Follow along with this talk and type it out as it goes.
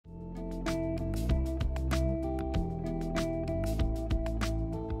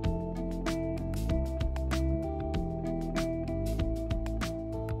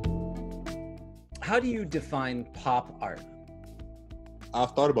how do you define pop art?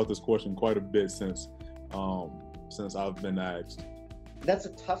 I've thought about this question quite a bit since I've been asked. That's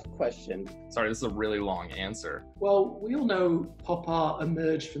a tough question. Sorry, this is a really long answer. Well, we all know pop art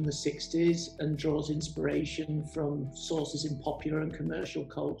emerged from the 60s and draws inspiration from sources in popular and commercial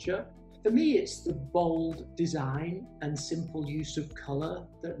culture. For me, it's the bold design and simple use of color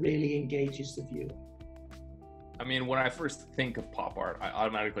that really engages the viewer. I mean, when I first think of pop art, I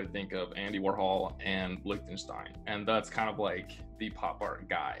automatically think of Andy Warhol and Lichtenstein, and that's kind of like the pop art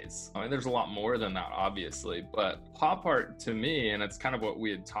guys. I mean, there's a lot more than that, obviously, but pop art to me, and it's kind of what we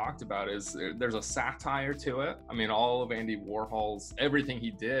had talked about, is there's a satire to it. I mean, all of Andy Warhol's, everything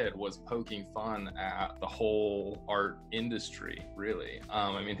he did was poking fun at the whole art industry, really.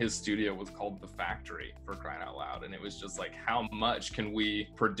 I mean, his studio was called The Factory, for crying out loud, and it was just like, how much can we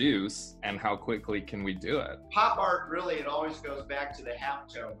produce and how quickly can we do it? Pop art, really, it always goes back to the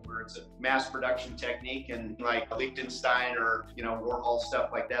halftone, where it's a mass production technique, and like Lichtenstein or, Warhol stuff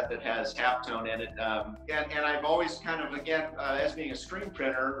like that has halftone in it. And I've always kind of, again, as being a screen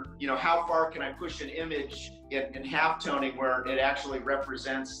printer, how far can I push an image in halftoning where it actually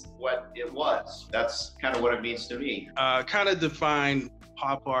represents what it was? That's kind of what it means to me. Kind of define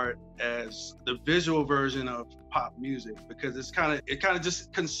pop art as the visual version of pop music, because it kind of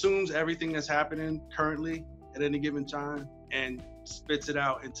just consumes everything that's happening currently at any given time and spits it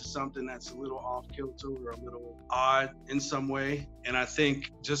out into something that's a little off kilter or a little odd in some way. And I think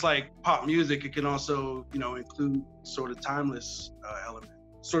just like pop music, it can also, include sort of timeless element.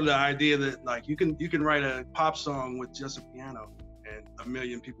 Sort of the idea that like you can write a pop song with just a piano and 1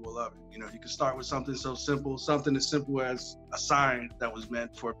 million people will love it. You can start with something so simple, something as simple as a sign that was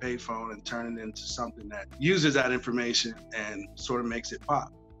meant for a payphone, and turn it into something that uses that information and sort of makes it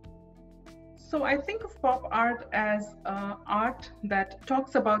pop. So I think of pop art as art that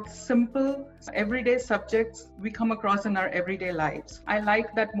talks about simple, everyday subjects we come across in our everyday lives. I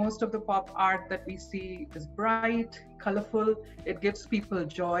like that most of the pop art that we see is bright, colorful. It gives people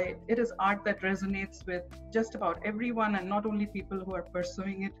joy. It is art that resonates with just about everyone, and not only people who are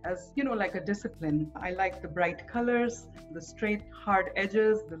pursuing it as, like a discipline. I like the bright colors, the straight, hard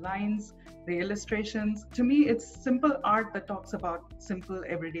edges, the lines, the illustrations. To me, it's simple art that talks about simple,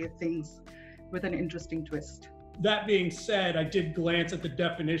 everyday things with an interesting twist. That being said, I did glance at the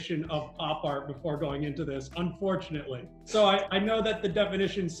definition of pop art before going into this, unfortunately. So I know that the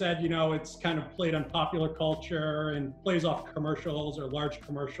definition said, it's kind of played on popular culture and plays off commercials or large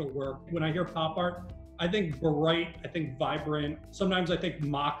commercial work. When I hear pop art, I think bright, I think vibrant. Sometimes I think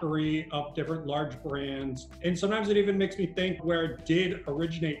mockery of different large brands. And sometimes it even makes me think where it did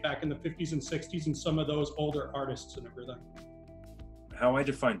originate back in the 50s and 60s and some of those older artists and everything. How I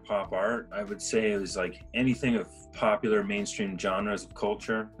define pop art, I would say is like anything of popular mainstream genres of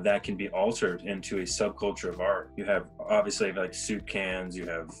culture that can be altered into a subculture of art. You have obviously like soup cans, you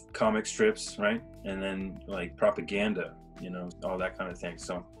have comic strips, right? And then like propaganda, all that kind of thing.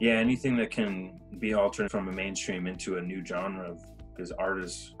 So yeah, anything that can be altered from a mainstream into a new genre, because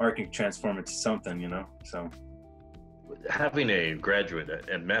art can transform it to something, so. Having a graduate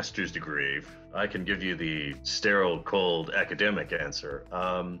and master's degree, I can give you the sterile, cold academic answer.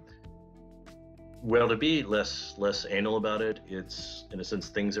 Well, to be less anal about it, it's in a sense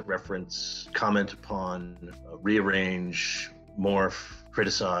things that reference, comment upon, rearrange, morph,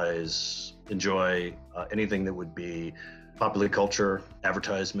 criticize, enjoy, anything that would be popular culture,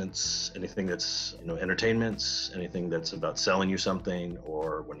 advertisements, anything that's entertainments, anything that's about selling you something,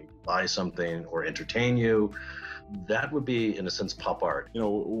 or when you buy something or entertain you. That would be, in a sense, pop art.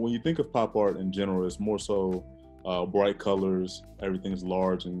 When you think of pop art in general, it's more so bright colors, everything's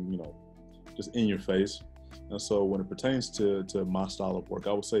large and, just in your face. And so when it pertains to my style of work,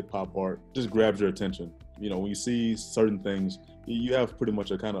 I would say pop art just grabs your attention. When you see certain things, you have pretty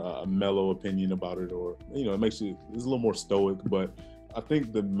much a kind of a mellow opinion about it, or, it makes you, it's a little more stoic. But I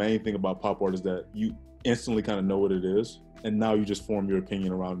think the main thing about pop art is that you instantly kind of know what it is. And now you just form your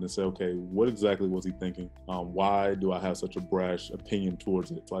opinion around it and say, okay, what exactly was he thinking? Why do I have such a brash opinion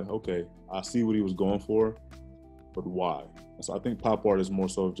towards it? It's like, okay, I see what he was going for, but why? And so I think pop art is more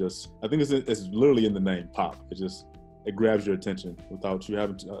so just, I think it's literally in the name, pop. It grabs your attention without you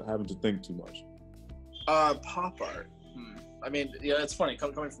having to think too much. Pop art. I mean, it's funny,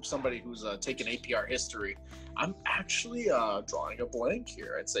 coming from somebody who's taken APR history, I'm actually drawing a blank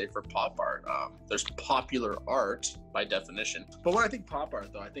here, I'd say, for pop art. There's popular art by definition. But when I think pop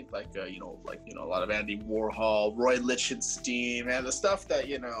art, though, I think like a lot of Andy Warhol, Roy Lichtenstein, man, the stuff that,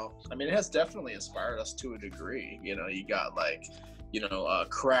 it has definitely inspired us to a degree. You got like,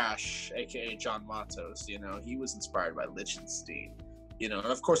 Crash, aka John Matos, he was inspired by Lichtenstein. You know,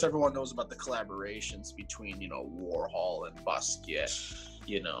 and of course everyone knows about the collaborations between, you know, Warhol and Basquiat.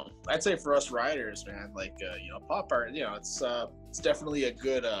 You know, I'd say for us writers, man, like you know, pop art, you know, it's definitely a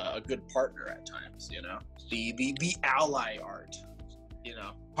good partner at times. You know, the ally art. You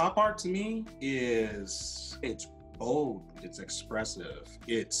know, pop art to me it's bold, it's expressive,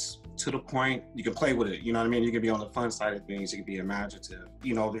 it's to the point. You can play with it. You know what I mean? You can be on the fun side of things. You can be imaginative.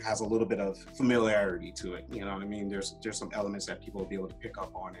 You know, it has a little bit of familiarity to it. You know what I mean? There's some elements that people will be able to pick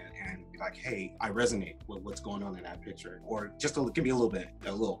up on it and be like, hey, I resonate with what's going on in that picture. Or just it can be a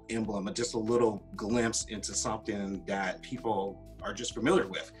little emblem, or just a little glimpse into something that people are just familiar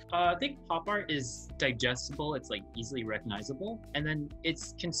with. I think pop art is digestible, it's like easily recognizable, and then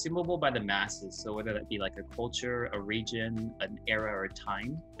it's consumable by the masses. So whether that be like a culture, a region, an era, or a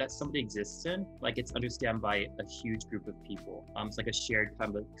time that somebody exists in, like it's understood by a huge group of people. It's like a shared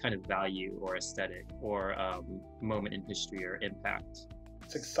kind of value or aesthetic or moment in history or impact.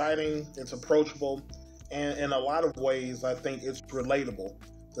 It's exciting, it's approachable, and in a lot of ways, I think it's relatable.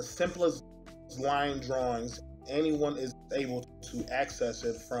 The simplest line drawings, anyone is able to access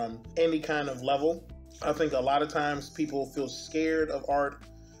it from any kind of level. I think a lot of times people feel scared of art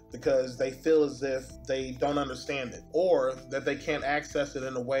because they feel as if they don't understand it, or that they can't access it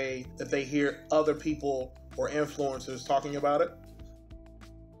in a way that they hear other people or influencers talking about it.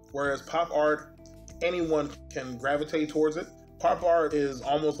 Whereas pop art, anyone can gravitate towards it. Pop art is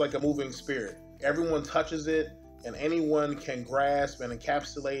almost like a moving spirit. Everyone touches it and anyone can grasp and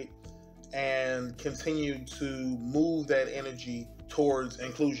encapsulate and continue to move that energy towards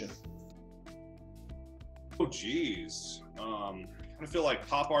inclusion. Oh, geez. I feel like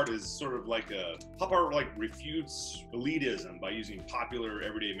pop art is sort of like pop art like refutes elitism by using popular,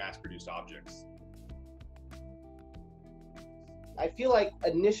 everyday, mass-produced objects. I feel like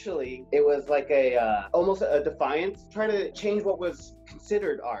initially it was like almost a defiance, trying to change what was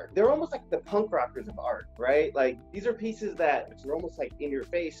considered art. They're almost like the punk rockers of art, right? Like these are pieces that are almost like in your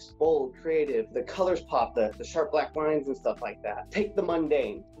face, bold, creative. The colors pop, the sharp black lines and stuff like that. Take the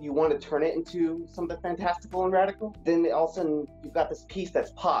mundane. You want to turn it into something fantastical and radical. Then all of a sudden you've got this piece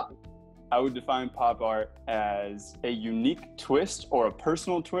that's pop. I would define pop art as a unique twist or a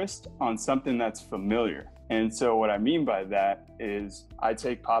personal twist on something that's familiar. And so what I mean by that is I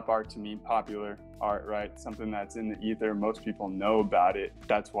take pop art to mean popular art, right? Something that's in the ether, most people know about it,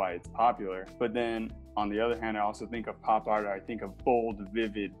 that's why it's popular. But then on the other hand, I also think of pop art, I think of bold,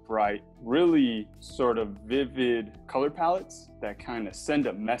 vivid, bright, really sort of vivid color palettes that kind of send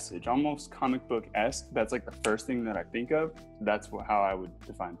a message, almost comic book-esque. That's like the first thing that I think of. That's how I would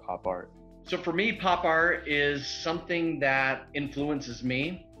define pop art. So for me, pop art is something that influences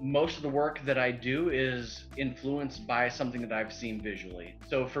me. Most of the work that I do is influenced by something that I've seen visually.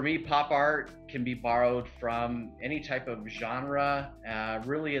 So for me, pop art can be borrowed from any type of genre.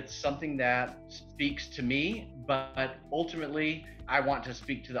 Really, it's something that speaks to me, but ultimately, I want to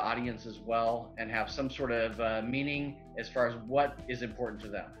speak to the audience as well and have some sort of meaning as far as what is important to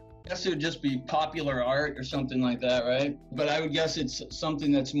them. I guess it would just be popular art or something like that, right? But I would guess it's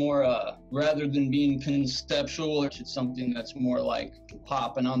something that's more, rather than being conceptual, it's something that's more like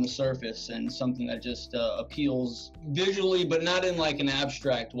popping on the surface and something that just appeals visually, but not in like an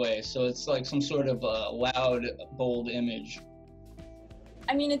abstract way. So it's like some sort of loud, bold image.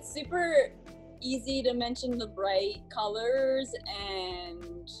 I mean, it's super easy to mention the bright colors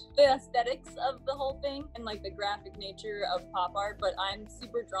and the aesthetics of the whole thing and like the graphic nature of pop art, but I'm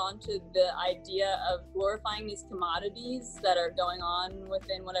super drawn to the idea of glorifying these commodities that are going on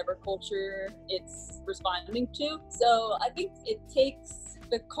within whatever culture it's responding to. So I think it takes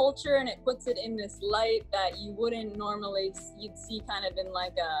the culture and it puts it in this light that you wouldn't normally, you'd see kind of in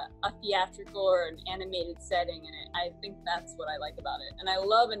like a theatrical or an animated setting, and I think that's what I like about it. And I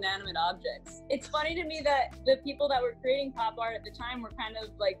love inanimate objects. It's funny to me that the people that were creating pop art at the time were kind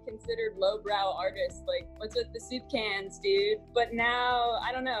of like considered lowbrow artists, like what's with the soup cans, dude? But now,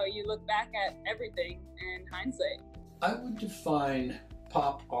 I don't know, you look back at everything in hindsight. I would define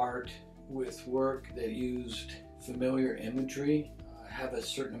pop art with work that used familiar imagery, have a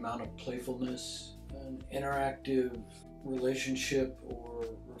certain amount of playfulness, an interactive relationship or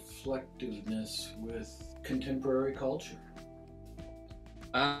reflectiveness with contemporary culture.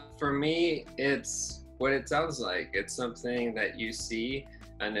 For me, it's what it sounds like. It's something that you see,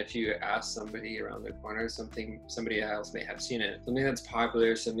 and if you ask somebody around the corner, somebody else may have seen it. Something that's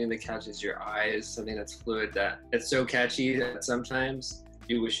popular, something that catches your eyes, something that's fluid, that it's so catchy that sometimes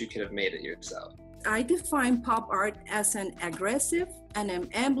you wish you could have made it yourself. I define pop art as an aggressive and an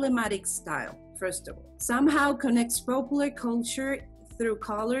emblematic style, first of all. Somehow connects popular culture through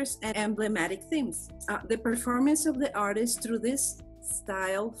colors and emblematic themes. The performance of the artist through this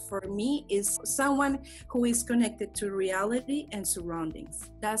style for me is someone who is connected to reality and surroundings.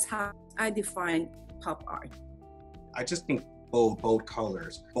 That's how I define pop art. I just think bold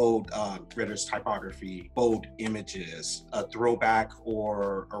colors, bold British typography, bold images, a throwback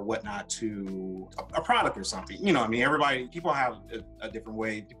or whatnot to a product or something. You know what I mean? People have a different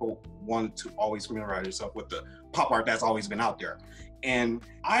way. People want to always familiarize yourself with the pop art that's always been out there. And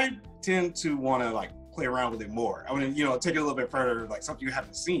I tend to want to like play around with it more. I mean, take it a little bit further, like something you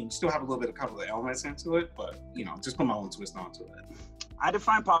haven't seen. You still have a little bit of couple of elements into it, but just put my own twist onto it. I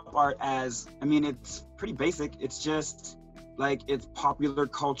define pop art as, it's pretty basic. It's just like it's popular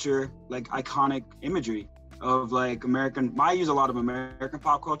culture, like iconic imagery of like American. I use a lot of American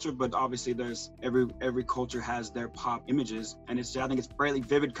pop culture, but obviously there's every culture has their pop images, and I think it's brightly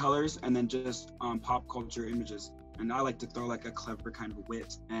vivid colors and then just pop culture images. And I like to throw like a clever kind of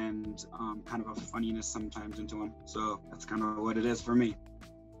wit and kind of a funniness sometimes into them. So that's kind of what it is for me.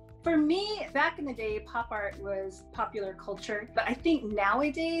 For me, back in the day, pop art was popular culture, but I think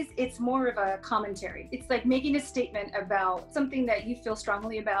nowadays it's more of a commentary. It's like making a statement about something that you feel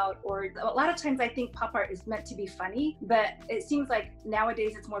strongly about, or a lot of times I think pop art is meant to be funny, but it seems like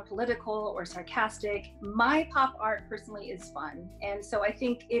nowadays it's more political or sarcastic. My pop art personally is fun. And so I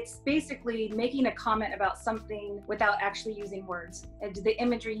think it's basically making a comment about something without actually using words. And the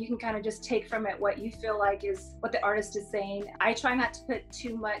imagery, you can kind of just take from it what you feel like is what the artist is saying. I try not to put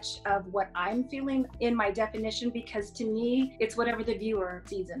too much of what I'm feeling in my definition, because to me, it's whatever the viewer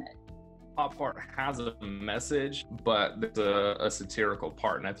sees in it. Pop art has a message, but there's a satirical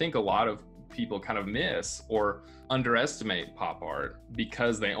part. And I think a lot of people kind of miss or underestimate pop art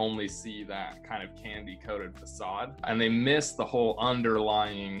because they only see that kind of candy coated facade, and they miss the whole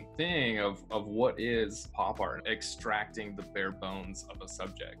underlying thing of what is pop art, extracting the bare bones of a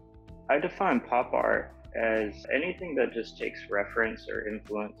subject. I define pop art as anything that just takes reference or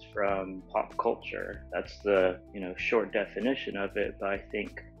influence from pop culture. That's the short definition of it, but I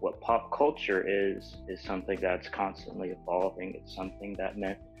think what pop culture is something that's constantly evolving. It's something that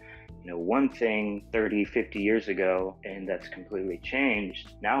meant one thing 30, 50 years ago, and that's completely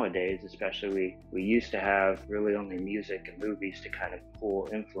changed nowadays. Especially we used to have really only music and movies to kind of pull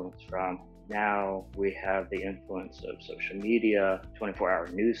influence from. Now we have the influence of social media,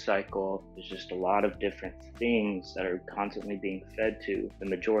 24-hour news cycle. There's just a lot of different things that are constantly being fed to the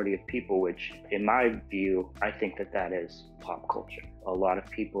majority of people, which in my view, I think that is pop culture. A lot of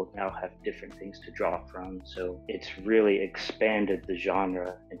people now have different things to draw from. So it's really expanded the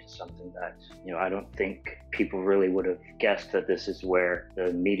genre into something that, I don't think people really would have guessed that this is where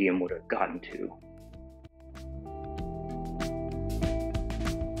the medium would have gotten to.